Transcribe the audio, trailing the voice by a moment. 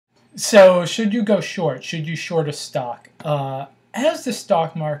So should you go short? Should you short a stock? As the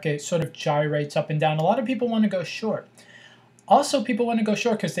stock market sort of gyrates up and down, a lot of people want to go short. Also, people want to go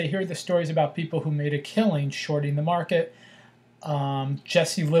short because they hear the stories about people who made a killing shorting the market.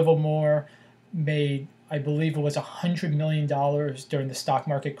 Jesse Livermore made, I believe it was $100 million during the stock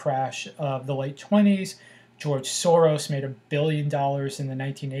market crash of the late 20s. George Soros made $1 billion in the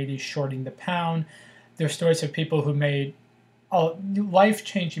 1980s shorting the pound. There are stories of people who made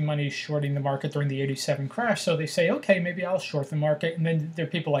life-changing money shorting the market during the 87 crash. So they say, okay, maybe I'll short the market. And then there are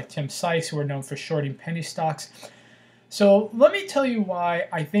people like Tim Sykes who are known for shorting penny stocks. So let me tell you why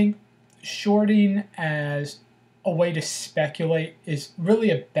I think shorting as a way to speculate is really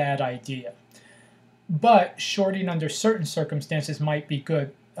a bad idea. But shorting under certain circumstances might be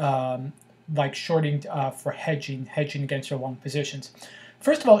good, like shorting for hedging against your long positions.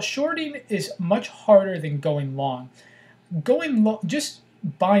 First of all, shorting is much harder than going long. Going long, just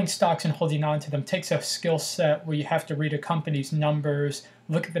buying stocks and holding on to them takes a skill set where you have to read a company's numbers,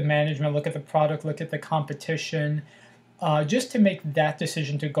 look at the management, look at the product, look at the competition. Just to make that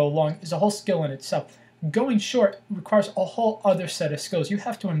decision to go long is a whole skill in itself. Going short requires a whole other set of skills. You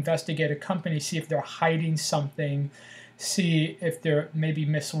have to investigate a company, see if they're hiding something, see if they're maybe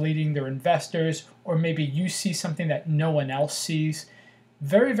misleading their investors, or maybe you see something that no one else sees.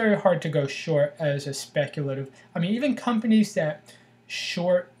 Very, very hard to go short as a speculative. I mean, even companies that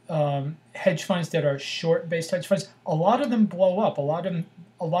short hedge funds that are short-based hedge funds, a lot of them blow up. A lot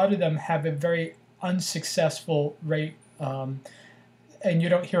of them have a very unsuccessful rate, and you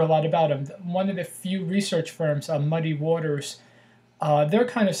don't hear a lot about them. One of the few research firms, Muddy Waters, they're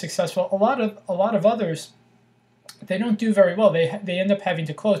kind of successful. A lot of others, they don't do very well. They end up having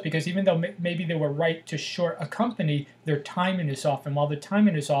to close because even though maybe they were right to short a company, their timing is off. And while the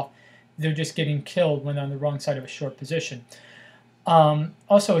timing is off, they're just getting killed when they're on the wrong side of a short position.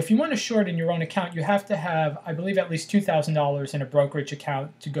 Also, if you want to short in your own account, you have to have, I believe, at least $2,000 in a brokerage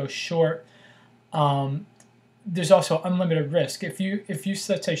account to go short. There's also unlimited risk. If you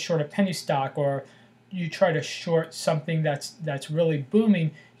let's say short a penny stock or you try to short something that's really booming,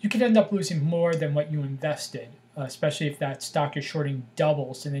 you could end up losing more than what you invested, especially if that stock you're shorting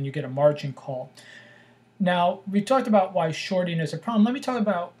doubles and then you get a margin call. Now, we talked about why shorting is a problem. Let me talk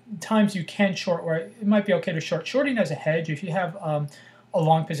about times you can short, or it might be okay to short. Shorting as a hedge, if you have a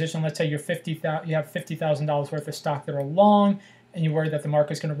long position, let's say you have $50,000 worth of stock that are long, and you worry that the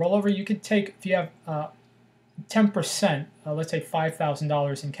market's going to roll over, you could take, if you have 10%, let's say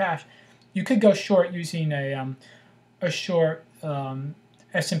 $5,000 in cash, you could go short using a short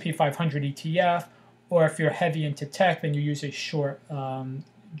S&P 500 ETF, or if you're heavy into tech, then you use a short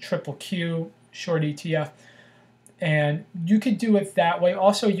triple Q short ETF, and you could do it that way.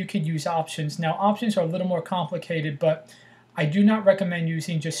 Also, you could use options. Now, options are a little more complicated, but I do not recommend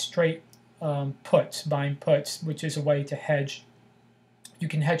using just straight puts, buying puts, which is a way to hedge. You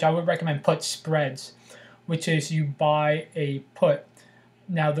can hedge. I would recommend put spreads, which is you buy a put.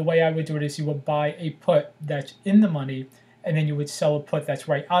 Now, the way I would do it is you would buy a put that's in the money, and then you would sell a put that's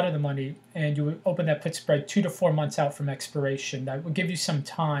right out of the money, and you would open that put spread 2 to 4 months out from expiration. That would give you some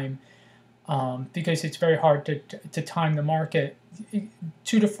time because it's very hard to time the market.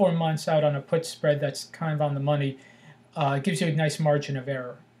 2 to 4 months out on a put spread that's kind of on the money gives you a nice margin of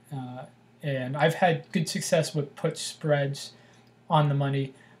error. And I've had good success with put spreads on the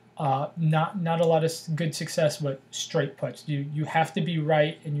money. Not a lot of good success with straight puts. You have to be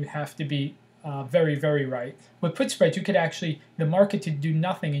right, and you have to be very, very right. With put spreads, you could actually, the market could do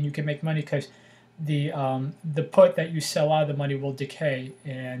nothing and you can make money because the put that you sell out of the money will decay,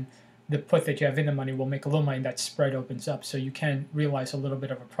 and the put that you have in the money will make a little money, and that spread opens up, so you can realize a little bit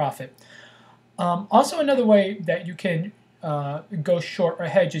of a profit. Also, another way that you can go short or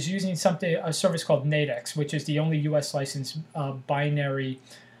hedge is using a service called Nadex, which is the only U.S. licensed binary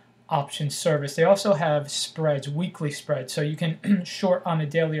option service. They also have spreads, weekly spreads, so you can short on a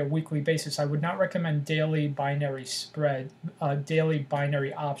daily or weekly basis. I would not recommend daily binary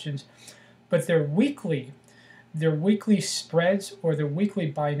options, but their weekly spreads or their weekly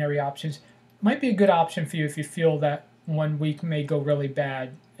binary options might be a good option for you if you feel that one week may go really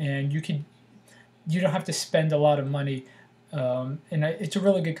bad, and you don't have to spend a lot of money. And it's a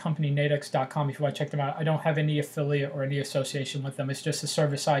really good company, nadex.com, if you want to check them out. I don't have any affiliate or any association with them. It's just a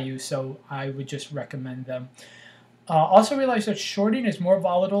service I use, so I would just recommend them. Also realize that shorting is more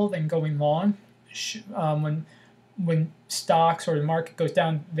volatile than going long. When stocks or the market goes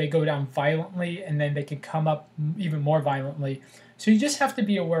down, they go down violently, and then they can come up even more violently. So you just have to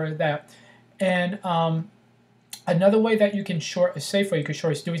be aware of that. And another way that you can short, a safe way you can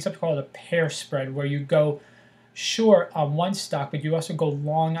short, is doing something called a pair spread, where you go short on one stock, but you also go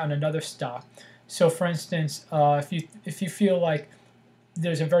long on another stock. So, for instance, if you feel like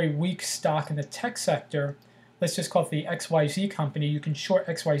there's a very weak stock in the tech sector, let's just call it the XYZ company, you can short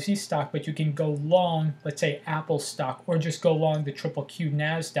XYZ stock, but you can go long, let's say Apple stock, or just go long the triple Q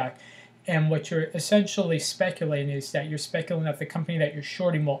NASDAQ. And what you're essentially speculating is that you're speculating that the company that you're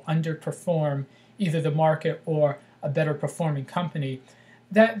shorting will underperform either the market or a better performing company.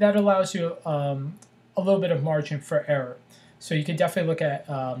 That allows you a little bit of margin for error. So you can definitely look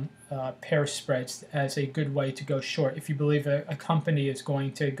at pair spreads as a good way to go short if you believe a company is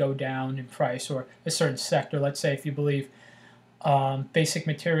going to go down in price, or a certain sector. Let's say if you believe basic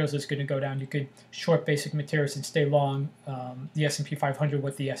materials is going to go down, you could short basic materials and stay long the S&P 500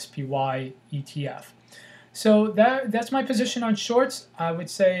 with the SPY ETF. So that's my position on shorts. I would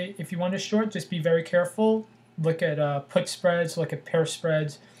say if you want to short, just be very careful. Look at put spreads, look at pair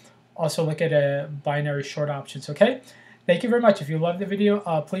spreads, also look at binary short options, okay? Thank you very much. If you loved the video,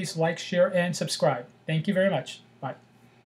 please like, share, and subscribe. Thank you very much.